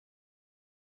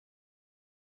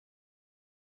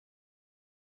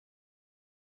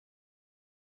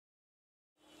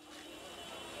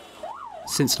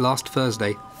Since last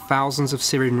Thursday, thousands of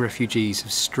Syrian refugees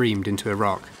have streamed into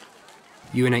Iraq.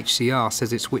 UNHCR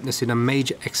says it's witnessing a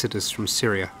major exodus from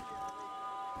Syria.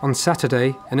 On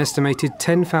Saturday, an estimated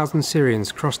 10,000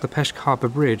 Syrians crossed the Peshk harbour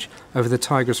bridge over the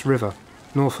Tigris River,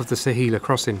 north of the Sahila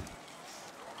crossing.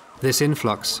 This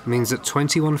influx means that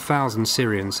 21,000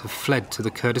 Syrians have fled to the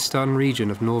Kurdistan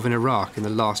region of northern Iraq in the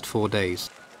last 4 days.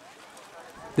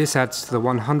 This adds to the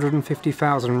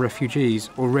 150,000 refugees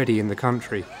already in the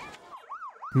country.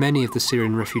 Many of the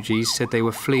Syrian refugees said they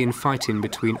were fleeing fighting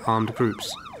between armed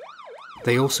groups.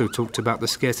 They also talked about the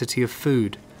scarcity of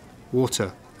food,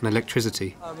 water and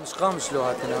electricity.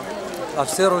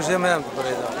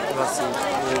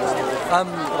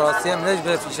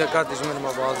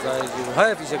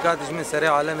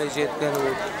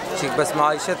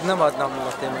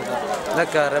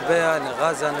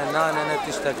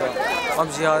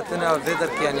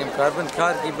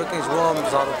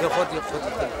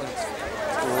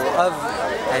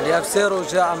 يعني أفسيرو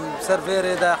جاء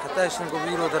سيرفيري دا حتى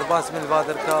شنقبيلو درباس من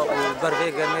البادركا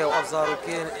والبرفي قرمي وأفزارو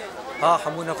كين ها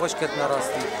حمونا خشكتنا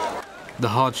راستي. The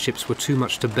hardships were too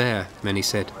much to bear, many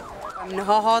said.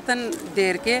 ها هاتن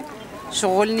ديركي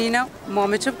شغل نينا ما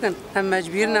متشبكن هم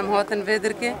مجبيرنا مهاتن في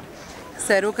دركي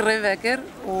ساروك ريفاكر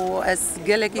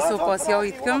وأسجلكي سوباسيا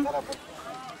يتكم.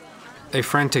 A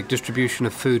frantic distribution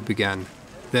of food began,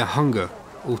 their hunger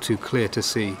all too clear to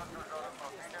see.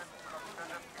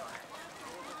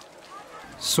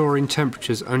 Soaring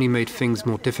temperatures only made things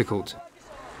more difficult.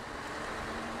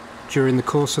 During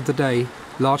the course of the day,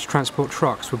 large transport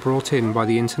trucks were brought in by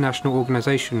the International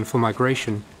Organization for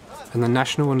Migration and the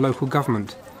national and local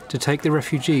government to take the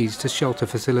refugees to shelter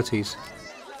facilities.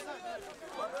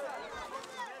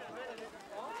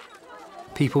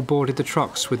 People boarded the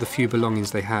trucks with the few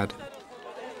belongings they had.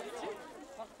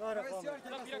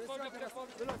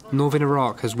 Northern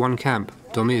Iraq has one camp,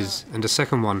 Domiz, and a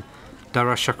second one,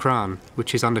 Dar Shakran,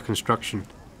 which is under construction.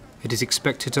 It is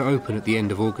expected to open at the end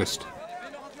of August.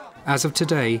 As of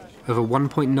today, over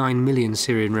 1.9 million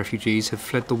Syrian refugees have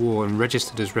fled the war and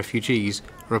registered as refugees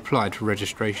or applied for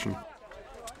registration.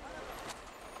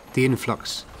 The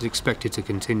influx is expected to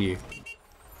continue.